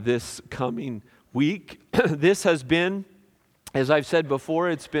this coming week. This has been, as I've said before,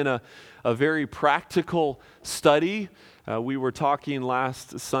 it's been a very practical study. We were talking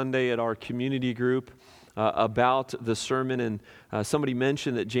last Sunday at our community group about the sermon, and somebody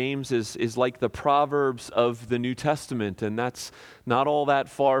mentioned that James is like the Proverbs of the New Testament, and that's not all that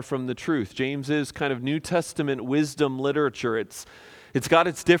far from the truth. James is kind of New Testament wisdom literature. It's got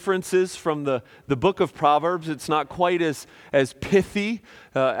its differences from the book of Proverbs. It's not quite as pithy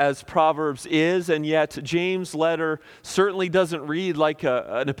as Proverbs is, and yet James' letter certainly doesn't read like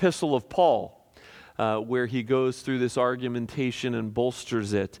an epistle of Paul, where he goes through this argumentation and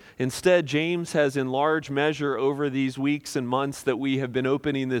bolsters it. Instead, James has in large measure over these weeks and months that we have been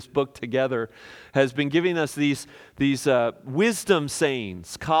opening this book together, has been giving us these wisdom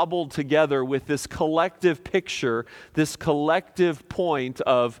sayings cobbled together with this collective picture, this collective point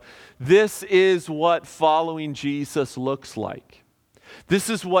of this is what following Jesus looks like. This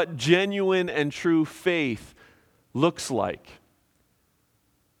is what genuine and true faith looks like.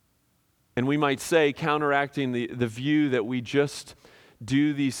 And we might say, counteracting the view that we just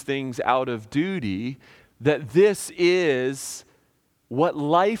do these things out of duty, that this is what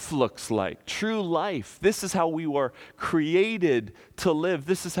life looks like, true life. This is how we were created to live.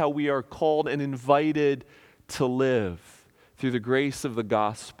 This is how we are called and invited to live through the grace of the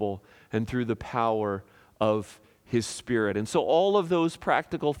gospel and through the power of His Spirit. And so all of those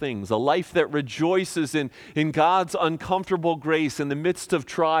practical things, a life that rejoices in God's uncomfortable grace in the midst of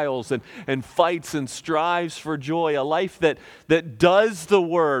trials and fights and strives for joy, a life that does the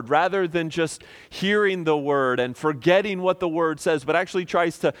Word rather than just hearing the Word and forgetting what the Word says, but actually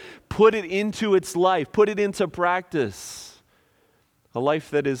tries to put it into its life, put it into practice. A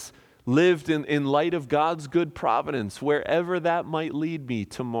life that is lived in light of God's good providence, wherever that might lead me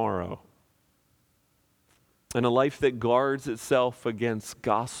tomorrow. And a life that guards itself against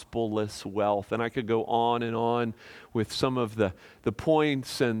gospel-less wealth. And I could go on and on with some of the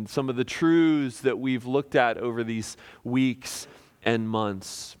points and some of the truths that we've looked at over these weeks and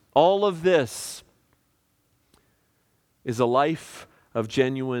months. All of this is a life of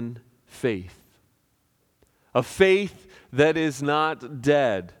genuine faith. A faith that is not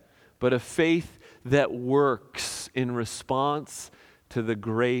dead, but a faith that works in response to the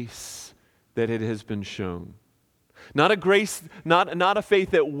grace that it has been shown. Not a grace, not a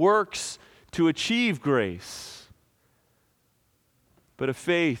faith that works to achieve grace, but a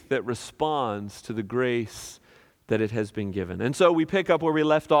faith that responds to the grace that it has been given. And so we pick up where we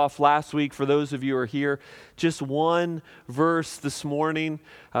left off last week. For those of you who are here, just one verse this morning.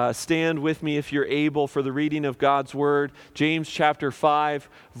 Stand with me if you're able for the reading of God's Word. James chapter 5,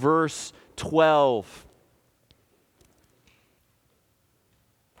 verse 12.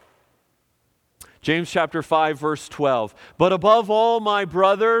 James chapter 5, verse 12. But above all, my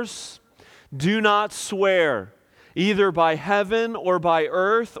brothers, do not swear, either by heaven or by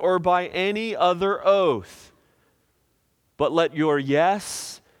earth or by any other oath. But let your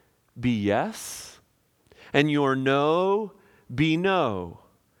yes be yes, and your no be no,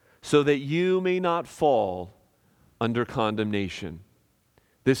 so that you may not fall under condemnation.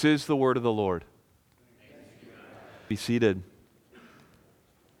 This is the word of the Lord. Be seated.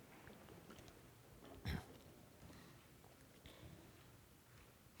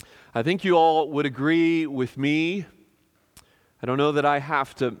 I think you all would agree with me. I don't know that I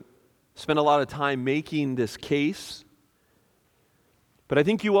have to spend a lot of time making this case, but I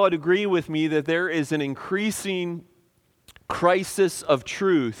think you all would agree with me that there is an increasing crisis of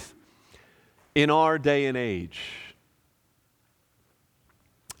truth in our day and age.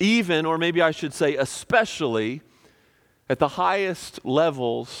 Even, or maybe I should say especially, at the highest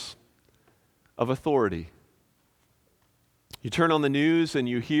levels of authority. You turn on the news and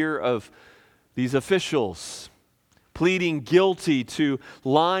you hear of these officials pleading guilty to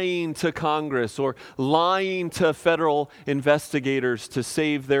lying to Congress or lying to federal investigators to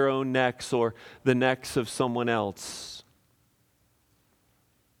save their own necks or the necks of someone else.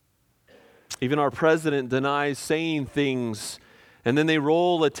 Even our president denies saying things, and then they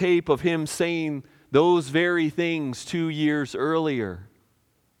roll a tape of him saying those very things 2 years earlier.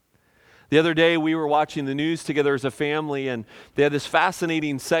 The other day, we were watching the news together as a family, and they had this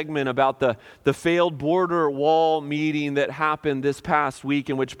fascinating segment about the failed border wall meeting that happened this past week,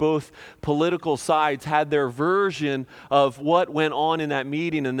 in which both political sides had their version of what went on in that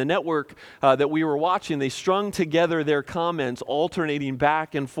meeting. And the network that we were watching, they strung together their comments, alternating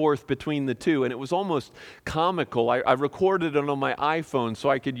back and forth between the two. And it was almost comical. I recorded it on my iPhone so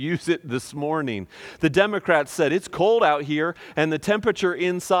I could use it this morning. The Democrats said, "It's cold out here, and the temperature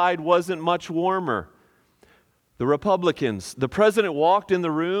inside wasn't much warmer." The Republicans, the president walked in the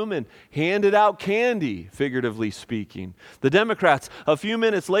room and handed out candy, figuratively speaking. The Democrats, a few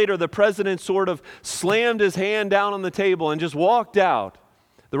minutes later, the president sort of slammed his hand down on the table and just walked out.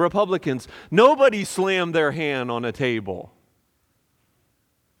 The Republicans, nobody slammed their hand on a table.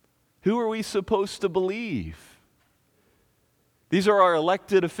 Who are we supposed to believe? These are our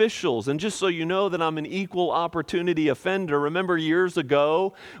elected officials. And just so you know that I'm an equal opportunity offender, remember years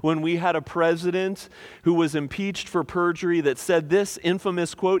ago when we had a president who was impeached for perjury that said this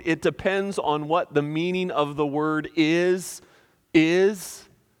infamous quote, "It depends on what the meaning of the word is." This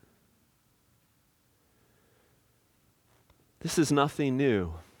is nothing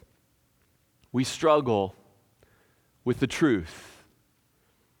new. We struggle with the truth.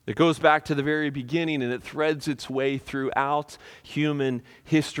 It goes back to the very beginning and it threads its way throughout human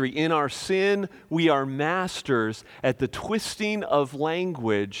history. In our sin, we are masters at the twisting of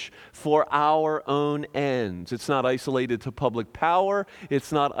language for our own ends. It's not isolated to public power.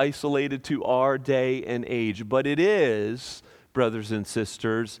 It's not isolated to our day and age. But it is, brothers and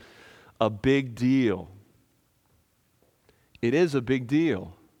sisters, a big deal. It is a big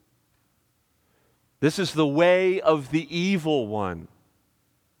deal. This is the way of the evil one.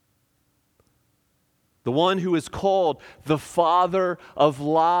 The one who is called the father of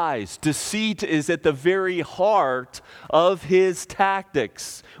lies. Deceit is at the very heart of his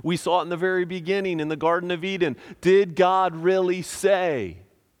tactics. We saw it in the very beginning in the Garden of Eden. Did God really say?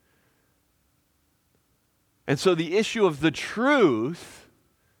 And so the issue of the truth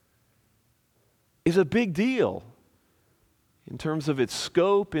is a big deal in terms of its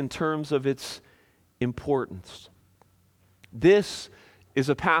scope, in terms of its importance. This is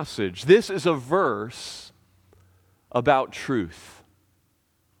a passage. This is a verse about truth,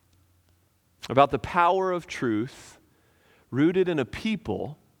 about the power of truth rooted in a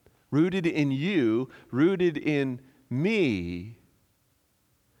people, rooted in you, rooted in me,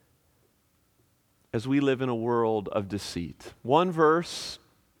 as we live in a world of deceit. One verse,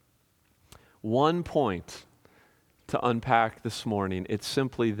 one point to unpack this morning. It's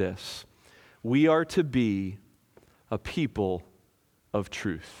simply this: we are to be a people of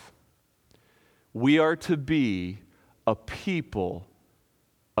truth. We are to be a people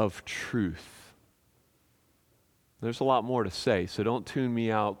of truth. There's a lot more to say, so don't tune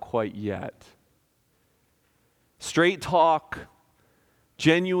me out quite yet. Straight talk,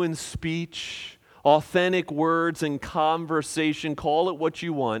 genuine speech, authentic words and conversation, call it what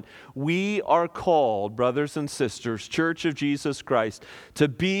you want. We are called, brothers and sisters, Church of Jesus Christ, to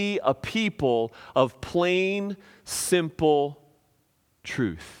be a people of plain, simple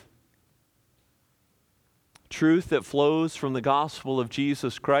truth. Truth that flows from the gospel of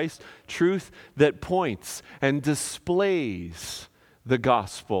Jesus Christ. Truth that points and displays the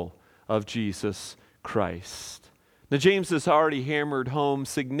gospel of Jesus Christ. Now, James has already hammered home,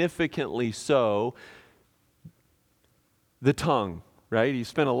 significantly so, the tongue, right? He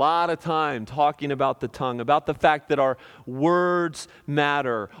spent a lot of time talking about the tongue, about the fact that our words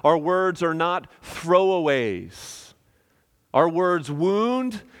matter. Our words are not throwaways. Our words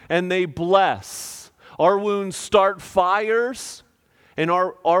wound and they bless. Our wounds start fires, and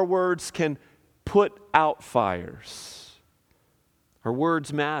our words can put out fires. Our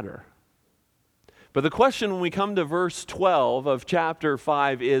words matter. But the question when we come to verse 12 of chapter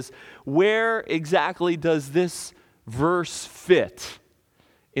 5 is, where exactly does this verse fit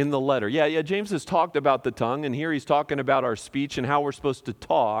in the letter? Yeah, James has talked about the tongue, and here he's talking about our speech and how we're supposed to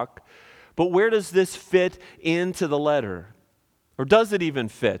talk. But where does this fit into the letter? Or does it even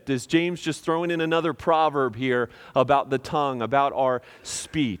fit? Is James just throwing in another proverb here about the tongue, about our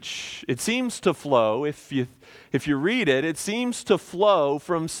speech? It seems to flow, if you read it, it seems to flow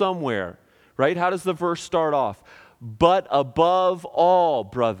from somewhere, right? How does the verse start off? But above all,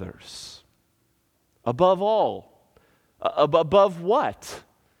 brothers. Above all. Above what,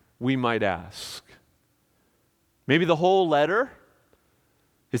 we might ask? Maybe the whole letter?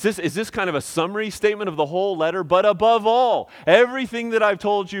 Is this kind of a summary statement of the whole letter? But above all, everything that I've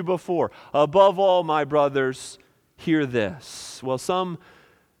told you before, above all, my brothers, hear this. Well, some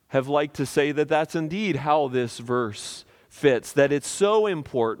have liked to say that that's indeed how this verse fits, that it's so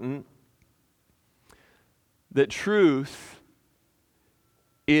important that truth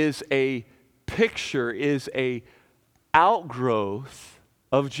is a picture, is a outgrowth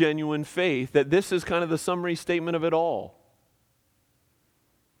of genuine faith, that this is kind of the summary statement of it all.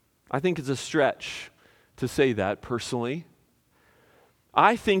 I think it's a stretch to say that personally.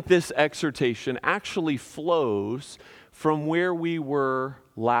 I think this exhortation actually flows from where we were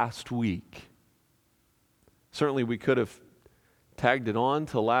last week. Certainly we could have tagged it on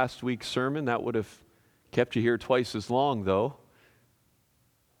to last week's sermon. That would have Kept you here twice as long, though.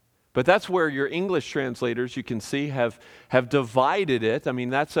 But that's where your English translators, you can see, have divided it. I mean,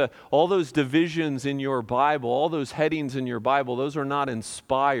 that's all those divisions in your Bible, all those headings in your Bible, those are not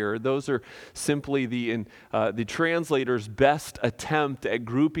inspired. Those are simply the translator's best attempt at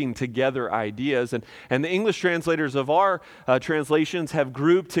grouping together ideas. And the English translators of our translations have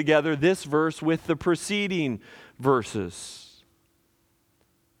grouped together this verse with the preceding verses.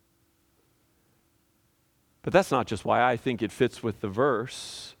 But that's not just why I think it fits with the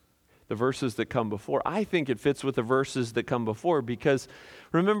verses that come before. I think it fits with the verses that come before because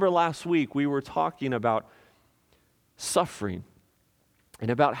remember last week we were talking about suffering and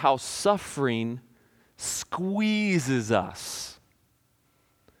about how suffering squeezes us,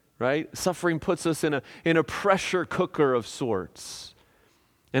 right? Suffering puts us in a pressure cooker of sorts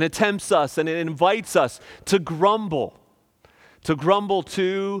and it tempts us and it invites us to grumble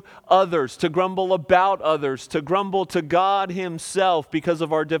to others, to grumble about others, to grumble to God Himself because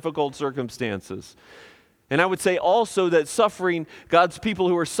of our difficult circumstances. And I would say also that suffering, God's people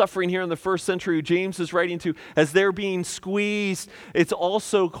who are suffering here in the first century, who James is writing to, as they're being squeezed, it's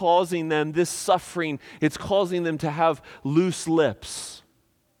also causing them, this suffering, it's causing them to have loose lips,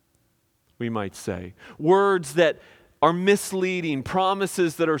 we might say. Words that are misleading,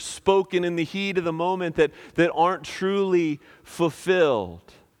 promises that are spoken in the heat of the moment that aren't truly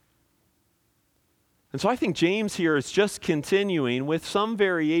fulfilled. And so I think James here is just continuing with some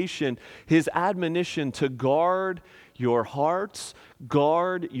variation his admonition to guard your hearts,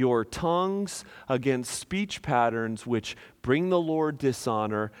 guard your tongues against speech patterns which bring the Lord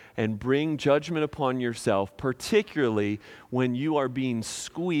dishonor and bring judgment upon yourself, particularly when you are being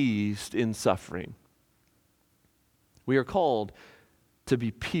squeezed in suffering. We are called to be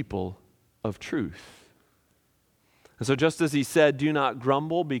people of truth. And so just as he said, do not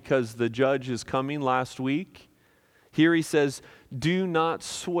grumble because the judge is coming last week, here he says, do not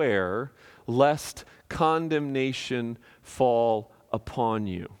swear lest condemnation fall upon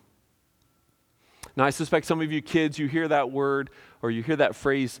you. Now, I suspect some of you kids, you hear that word or you hear that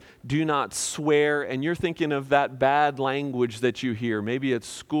phrase, do not swear, and you're thinking of that bad language that you hear, maybe at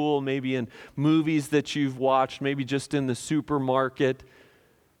school, maybe in movies that you've watched, maybe just in the supermarket.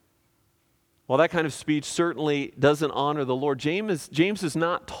 Well, that kind of speech certainly doesn't honor the Lord. James is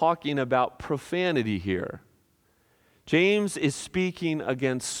not talking about profanity here. James is speaking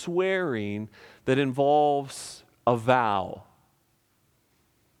against swearing that involves a vow.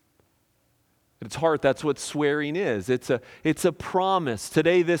 At its heart, that's what swearing is. It's a promise.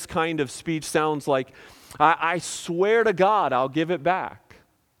 Today, this kind of speech sounds like, I swear to God I'll give it back.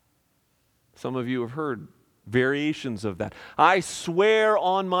 Some of you have heard variations of that. I swear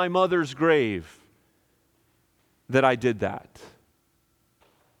on my mother's grave that I did that.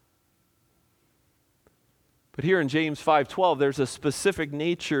 But here in James 5:12, there's a specific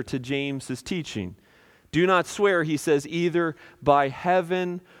nature to James's teaching. Do not swear, he says, either by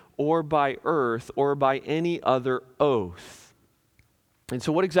heaven or by earth, or by any other oath. And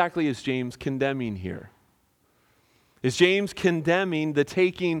so what exactly is James condemning here? Is James condemning the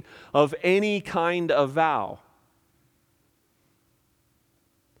taking of any kind of vow?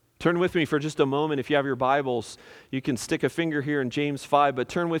 Turn with me for just a moment. If you have your Bibles, you can stick a finger here in James 5, but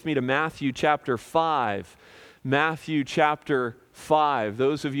turn with me to Matthew chapter 5. Matthew chapter 5.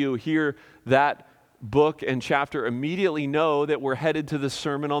 Those of you who hear that book and chapter immediately know that we're headed to the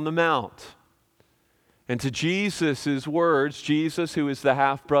Sermon on the Mount. And to Jesus' words, Jesus, who is the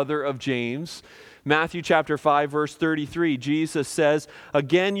half-brother of James, Matthew chapter 5, verse 33, Jesus says,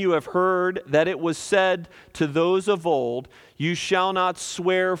 again you have heard that it was said to those of old, you shall not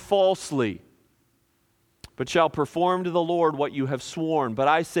swear falsely, but shall perform to the Lord what you have sworn. But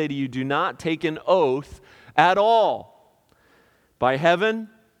I say to you, do not take an oath at all, by heaven,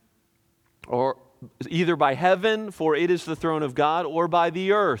 or either by heaven, for it is the throne of God, or by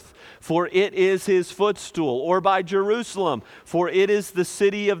the earth, for it is his footstool, or by Jerusalem, for it is the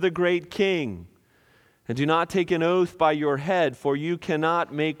city of the great king. And do not take an oath by your head, for you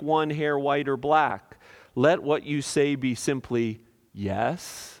cannot make one hair white or black. Let what you say be simply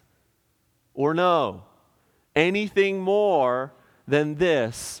yes or no. Anything more than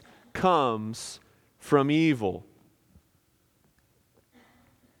this comes from evil.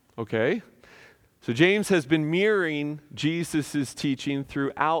 Okay? So James has been mirroring Jesus' teaching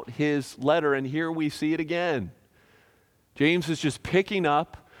throughout his letter, and here we see it again. James is just picking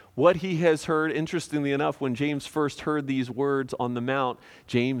up what he has heard. Interestingly enough, when James first heard these words on the Mount,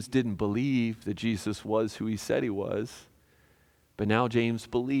 James didn't believe that Jesus was who he said he was, but now James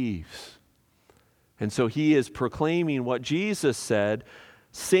believes. And so he is proclaiming what Jesus said,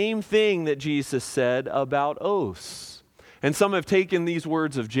 Same thing that Jesus said about oaths. And some have taken these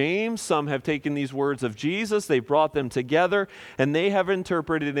words of James, some have taken these words of Jesus, they've brought them together, and they have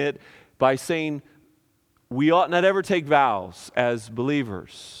interpreted it by saying, we ought not ever take vows as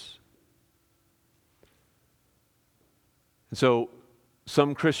believers. And so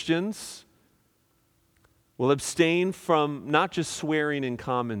some Christians will abstain from not just swearing in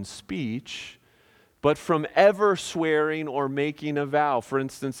common speech, but from ever swearing or making a vow. For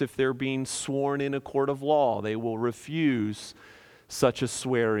instance, if they're being sworn in a court of law, they will refuse such a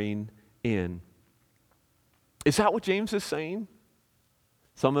swearing in. Is that what James is saying?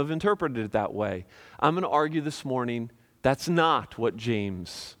 Some have interpreted it that way. I'm going to argue this morning that's not what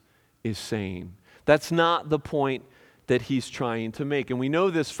James is saying. That's not the point that he's trying to make. And we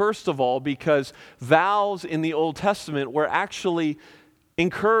know this, first of all, because vows in the Old Testament were actually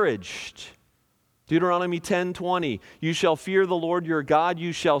encouraged. Deuteronomy 10:20, you shall fear the Lord your God,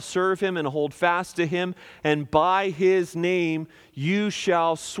 you shall serve him and hold fast to him, and by his name you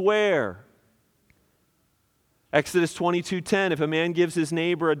shall swear. Exodus 22:10, if a man gives his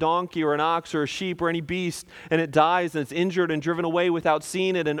neighbor a donkey or an ox or a sheep or any beast, and it dies and it's injured and driven away without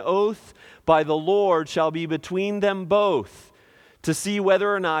seeing it, an oath by the Lord shall be between them both to see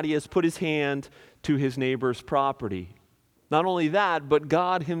whether or not he has put his hand to his neighbor's property. Not only that, but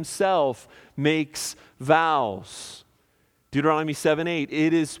God himself makes vows. Deuteronomy 7:8,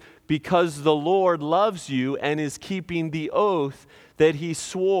 it is because the Lord loves you and is keeping the oath that he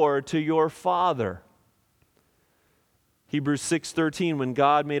swore to your father. Hebrews 6:13, when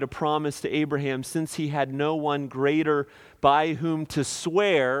God made a promise to Abraham, since he had no one greater by whom to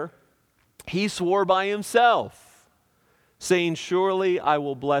swear, he swore by himself, saying, surely I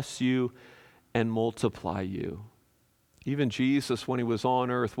will bless you and multiply you. Even Jesus, when he was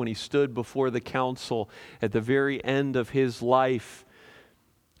on earth, when he stood before the council at the very end of his life,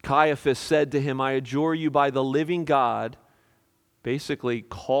 Caiaphas said to him, I adjure you by the living God, basically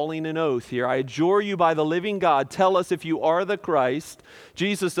calling an oath here, I adjure you by the living God, tell us if you are the Christ.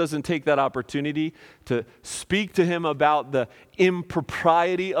 Jesus doesn't take that opportunity to speak to him about the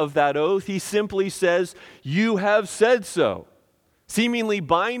impropriety of that oath. He simply says, you have said so, seemingly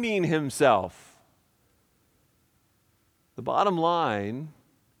binding himself. The bottom line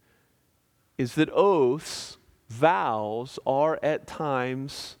is that oaths, vows, are at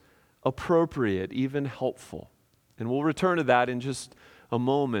times appropriate, even helpful. And we'll return to that in just a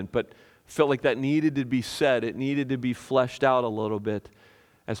moment, but felt like that needed to be said. It needed to be fleshed out a little bit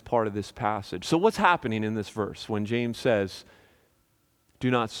as part of this passage. So what's happening in this verse when James says, do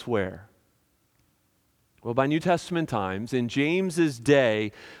not swear? Well, by New Testament times, in James's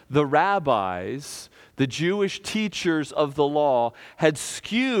day, the rabbis, the Jewish teachers of the law, had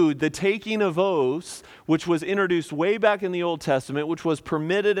skewed the taking of oaths, which was introduced way back in the Old Testament, which was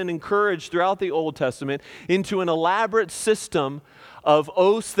permitted and encouraged throughout the Old Testament, into an elaborate system of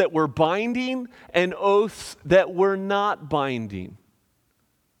oaths that were binding and oaths that were not binding.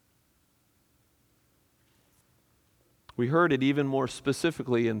 We heard it even more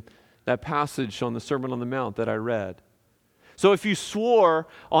specifically in that passage on the Sermon on the Mount that I read. So if you swore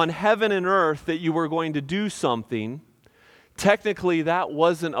on heaven and earth that you were going to do something, technically that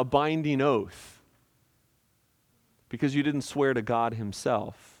wasn't a binding oath because you didn't swear to God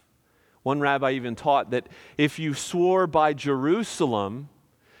himself. One rabbi even taught that if you swore by Jerusalem,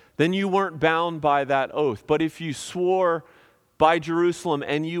 then you weren't bound by that oath. But if you swore by Jerusalem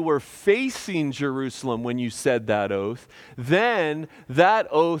and you were facing Jerusalem when you said that oath, then that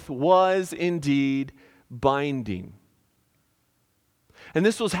oath was indeed binding. And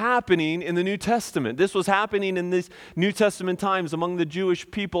this was happening in the New Testament. This was happening in these New Testament times among the Jewish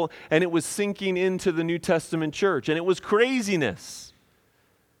people, and it was sinking into the New Testament church. And it was craziness.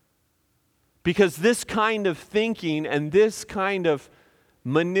 Because this kind of thinking and this kind of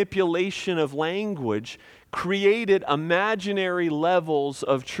manipulation of language created imaginary levels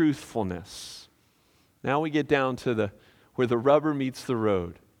of truthfulness. Now we get down to where the rubber meets the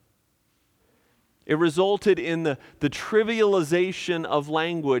road. It resulted in the trivialization of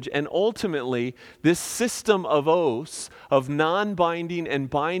language, and ultimately this system of oaths, of non-binding and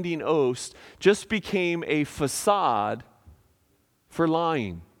binding oaths, just became a facade for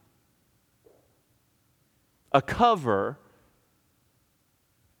lying. A cover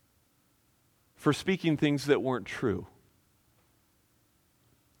for speaking things that weren't true.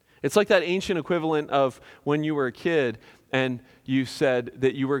 It's like that ancient equivalent of when you were a kid and you said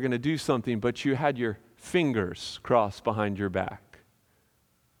that you were going to do something, but you had your fingers crossed behind your back.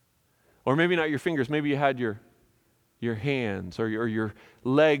 Or maybe not your fingers, maybe you had your hands or your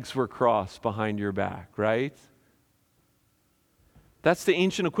legs were crossed behind your back, right? That's the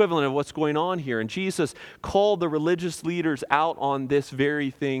ancient equivalent of what's going on here. And Jesus called the religious leaders out on this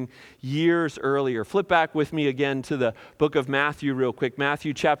very thing years earlier. Flip back with me again to the book of Matthew real quick.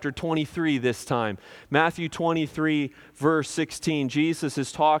 Matthew chapter 23 this time. Matthew 23 verse 16. Jesus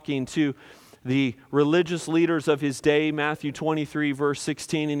is talking to the religious leaders of his day. Matthew 23 verse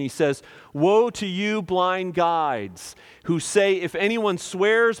 16. And he says, "Woe to you, blind guides, who say, if anyone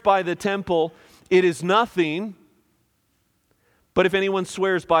swears by the temple, it is nothing. But if anyone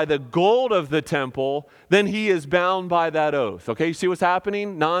swears by the gold of the temple, then he is bound by that oath." Okay, you see what's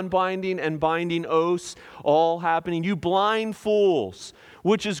happening? Non-binding and binding oaths all happening. "You blind fools,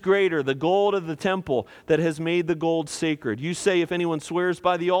 which is greater, the gold of the temple that has made the gold sacred? You say if anyone swears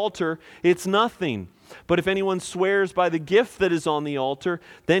by the altar, it's nothing. But if anyone swears by the gift that is on the altar,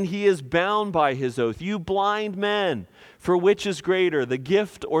 then he is bound by his oath. You blind men, for which is greater, the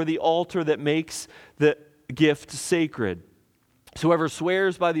gift or the altar that makes the gift sacred? So whoever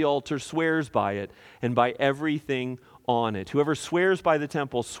swears by the altar swears by it and by everything on it. Whoever swears by the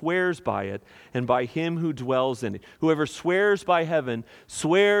temple swears by it and by him who dwells in it. Whoever swears by heaven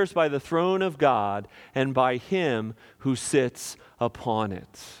swears by the throne of God and by him who sits upon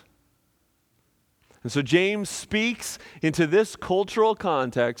it." And so James speaks into this cultural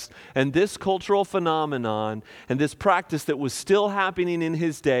context and this cultural phenomenon and this practice that was still happening in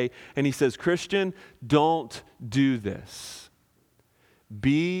his day. And he says, Christian, don't do this.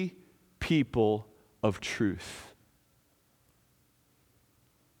 Be people of truth.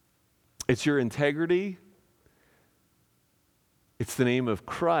 It's your integrity. It's the name of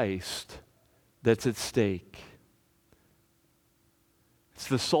Christ that's at stake. It's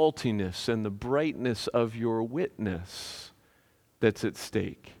the saltiness and the brightness of your witness that's at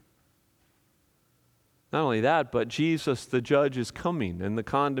stake. Not only that, but Jesus, the judge, is coming and the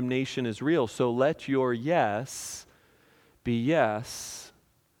condemnation is real. So let your yes be yes,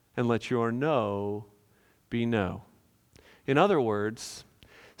 and let your no be no. In other words,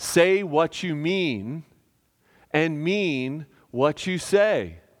 say what you mean and mean what you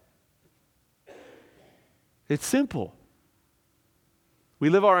say. It's simple. We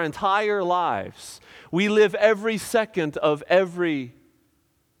live our entire lives. We live every second of every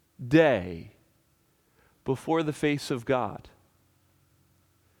day before the face of God.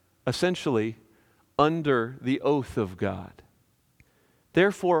 Essentially, under the oath of God.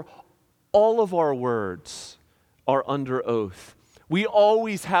 Therefore, all of our words are under oath. We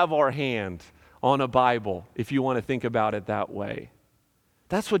always have our hand on a Bible, if you want to think about it that way.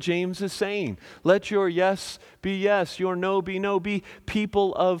 That's what James is saying. Let your yes be yes, your no be no. Be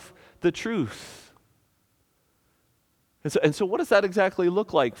people of the truth. And so what does that exactly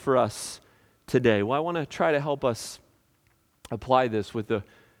look like for us today? Well, I want to try to help us apply this with the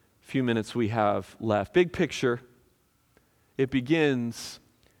few minutes we have left. Big picture, it begins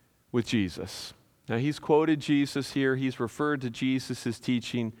with Jesus. Now, he's quoted Jesus here. He's referred to Jesus'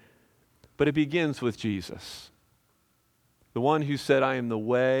 teaching, but it begins with Jesus. The one who said, I am the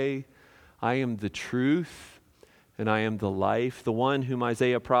way, I am the truth, and I am the life. The one whom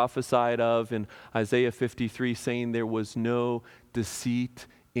Isaiah prophesied of in Isaiah 53, saying there was no deceit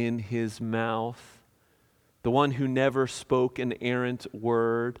in his mouth. The one who never spoke an errant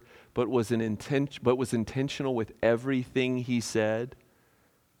word, but was intentional with everything he said.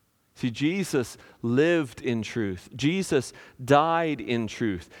 See, Jesus lived in truth. Jesus died in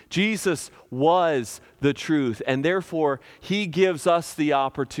truth. Jesus was the truth, and therefore he gives us the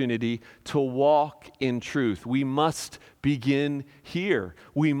opportunity to walk in truth. We must begin here.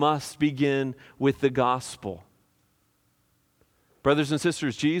 We must begin with the gospel. Brothers and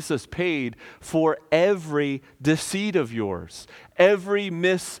sisters, Jesus paid for every deceit of yours, every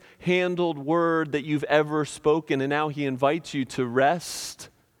mishandled word that you've ever spoken, and now he invites you to rest,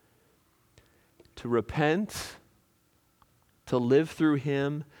 to repent, to live through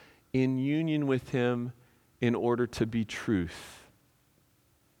him, in union with him, in order to be truth.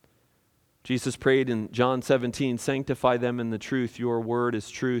 Jesus prayed in John 17, sanctify them in the truth, your word is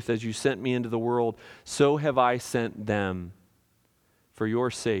truth. As you sent me into the world, so have I sent them. For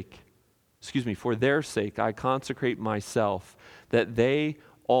their sake, I consecrate myself, that they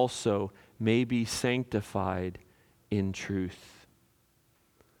also may be sanctified in truth.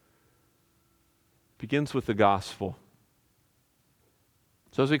 Begins with the gospel.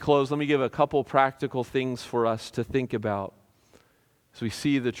 So as we close, let me give a couple practical things for us to think about as we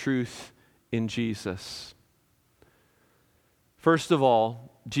see the truth in Jesus. First of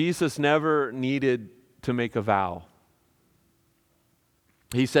all, Jesus never needed to make a vow.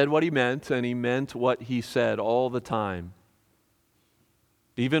 He said what he meant, and he meant what he said all the time.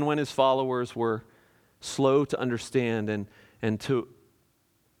 Even when his followers were slow to understand and and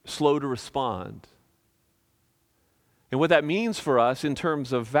slow to respond. And what that means for us in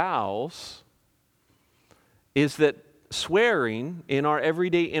terms of vows is that swearing in our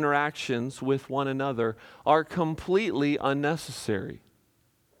everyday interactions with one another are completely unnecessary.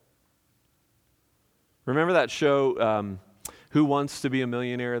 Remember that show, Who Wants to Be a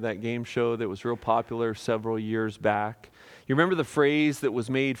Millionaire, that game show that was real popular several years back? You remember the phrase that was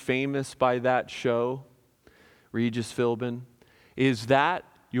made famous by that show, Regis Philbin? Is that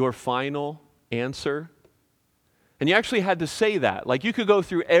your final answer? And you actually had to say that. Like you could go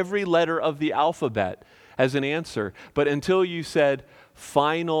through every letter of the alphabet as an answer, but until you said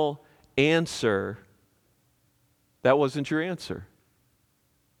final answer, that wasn't your answer.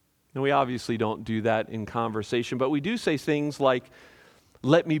 And we obviously don't do that in conversation, but we do say things like,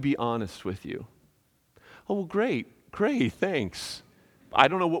 let me be honest with you. Oh, well, great, thanks. I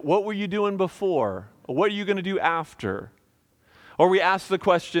don't know, what were you doing before? What are you going to do after? Or we ask the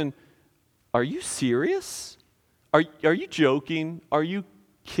question, are you serious? Are you joking? Are you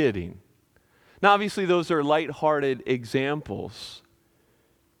kidding? Now, obviously, those are lighthearted examples,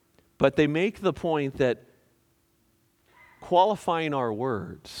 but they make the point that qualifying our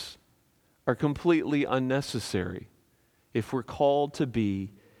words are completely unnecessary if we're called to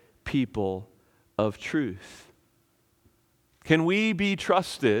be people of truth. Can we be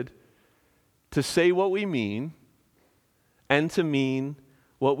trusted to say what we mean and to mean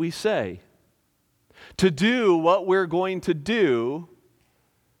what we say? To do what we're going to do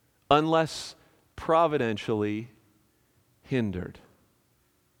unless providentially hindered.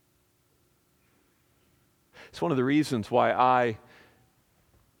 It's one of the reasons why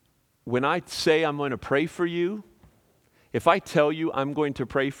when I say I'm going to pray for you, if I tell you I'm going to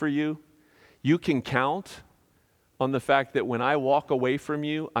pray for you, you can count on the fact that when I walk away from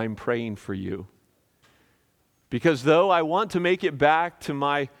you, I'm praying for you. Because though I want to make it back to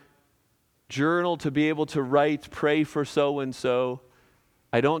my journal to be able to write, pray for so-and-so,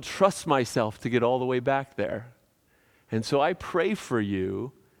 I don't trust myself to get all the way back there. And so I pray for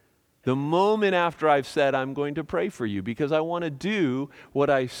you the moment after I've said I'm going to pray for you, because I want to do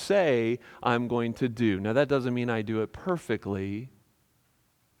what I say I'm going to do. Now, that doesn't mean I do it perfectly,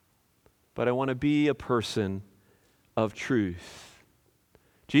 but I want to be a person of truth.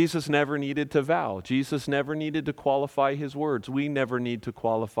 Jesus never needed to vow. Jesus never needed to qualify his words. We never need to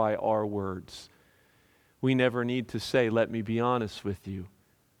qualify our words. We never need to say, let me be honest with you.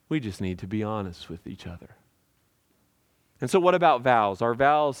 We just need to be honest with each other. And so what about vows? Are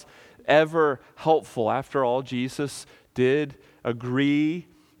vows ever helpful? After all, Jesus did agree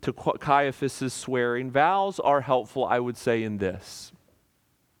to Caiaphas' swearing. Vows are helpful, I would say, in this.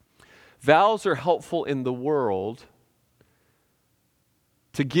 Vows are helpful in the world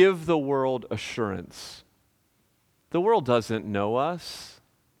to give the world assurance. The world doesn't know us.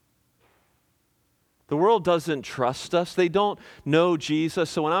 The world doesn't trust us. They don't know Jesus.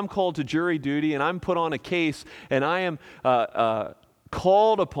 So when I'm called to jury duty and I'm put on a case and I am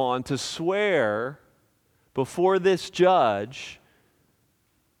called upon to swear before this judge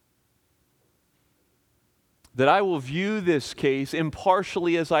that I will view this case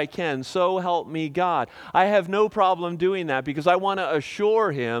impartially as I can, so help me God. I have no problem doing that because I want to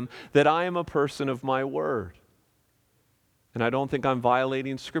assure him that I am a person of my word. And I don't think I'm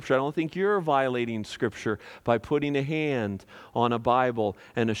violating Scripture. I don't think you're violating Scripture by putting a hand on a Bible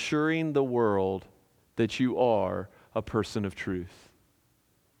and assuring the world that you are a person of truth.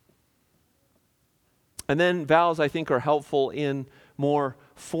 And then vows, I think, are helpful in more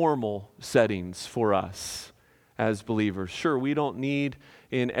formal settings for us as believers. Sure, we don't need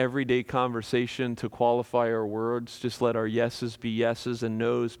in everyday conversation to qualify our words. Just let our yeses be yeses and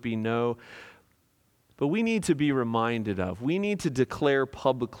nos be no. But we need to be reminded of, we need to declare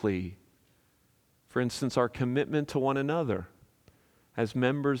publicly, for instance, our commitment to one another as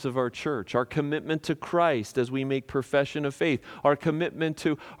members of our church, our commitment to Christ as we make profession of faith, our commitment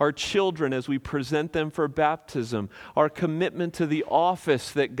to our children as we present them for baptism, our commitment to the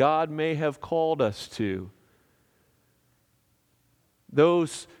office that God may have called us to.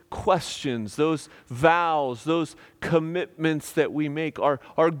 Those questions, those vows, those commitments that we make are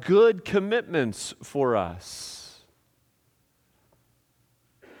good commitments for us.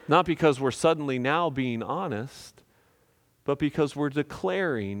 Not because we're suddenly now being honest, but because we're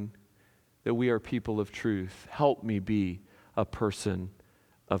declaring that we are people of truth. Help me be a person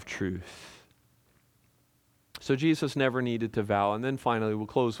of truth. So Jesus never needed to vow. And then finally, we'll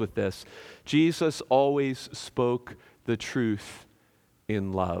close with this. Jesus always spoke the truth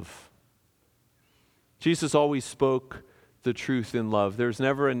in love. Jesus always spoke the truth in love. There's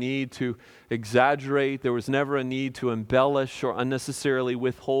never a need to exaggerate. There was never a need to embellish or unnecessarily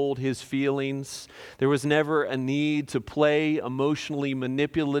withhold his feelings. There was never a need to play emotionally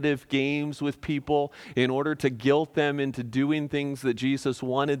manipulative games with people in order to guilt them into doing things that Jesus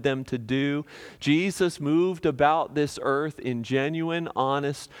wanted them to do. Jesus moved about this earth in genuine,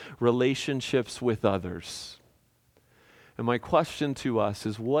 honest relationships with others. And my question to us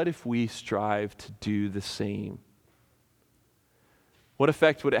is, what if we strive to do the same? What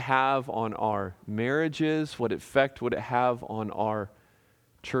effect would it have on our marriages? What effect would it have on our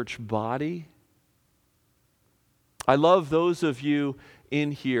church body? I love those of you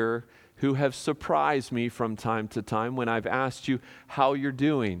in here who have surprised me from time to time when I've asked you how you're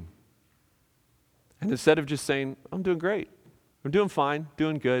doing. And instead of just saying, I'm doing great, I'm doing fine,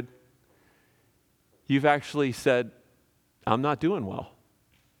 doing good, you've actually said, I'm not doing well.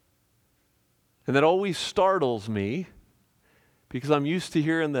 And that always startles me, because I'm used to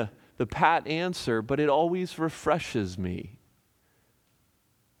hearing the pat answer, but it always refreshes me.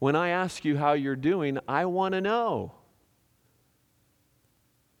 When I ask you how you're doing, I want to know.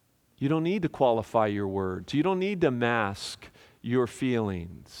 You don't need to qualify your words. You don't need to mask your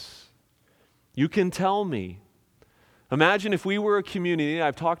feelings. You can tell me. Imagine if we were a community,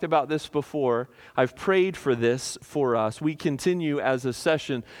 I've talked about this before, I've prayed for this for us. We continue as a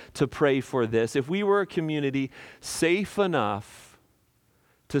session to pray for this. If we were a community safe enough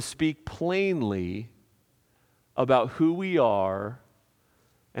to speak plainly about who we are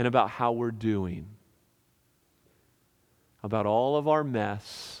and about how we're doing, about all of our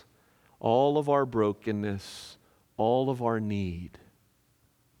mess, all of our brokenness, all of our need.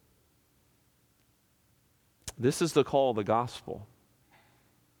 This is the call of the gospel.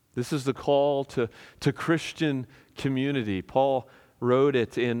 This is the call to Christian community. Paul wrote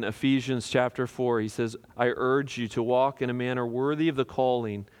it in Ephesians chapter 4. He says, I urge you to walk in a manner worthy of the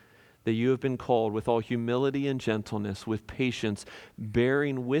calling that you have been called, with all humility and gentleness, with patience,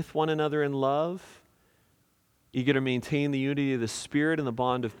 bearing with one another in love, eager to maintain the unity of the Spirit and the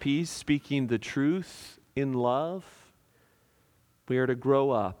bond of peace, speaking the truth in love. We are to grow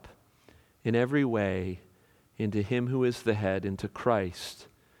up in every way into Him who is the head, into Christ,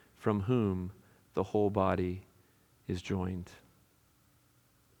 from whom the whole body is joined.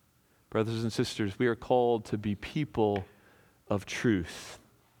 Brothers and sisters, we are called to be people of truth.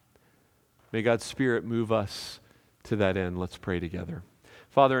 May God's Spirit move us to that end. Let's pray together.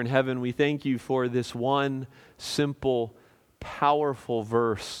 Father in heaven, we thank you for this one simple, powerful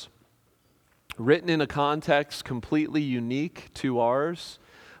verse, written in a context completely unique to ours,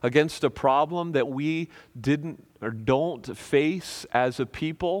 against a problem that we didn't or don't face as a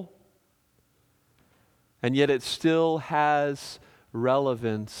people, and yet it still has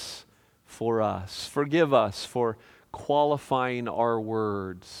relevance for us. Forgive us for qualifying our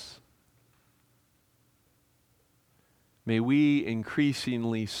words. May we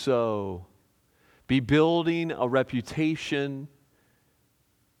increasingly so be building a reputation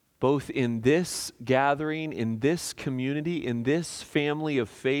both in this gathering, in this community, in this family of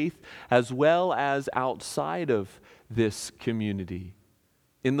faith, as well as outside of this community,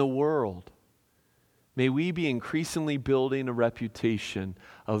 in the world. May we be increasingly building a reputation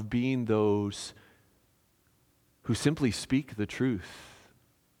of being those who simply speak the truth,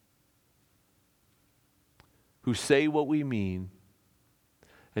 who say what we mean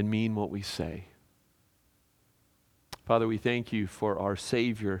and mean what we say. Father, we thank you for our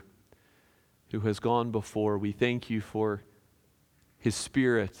Savior who has gone before. We thank you for His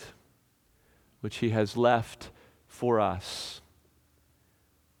Spirit, which He has left for us.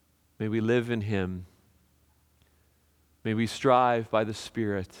 May we live in Him. May we strive by the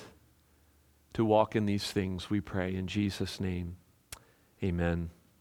Spirit to walk in these things, we pray in Jesus' name. Amen.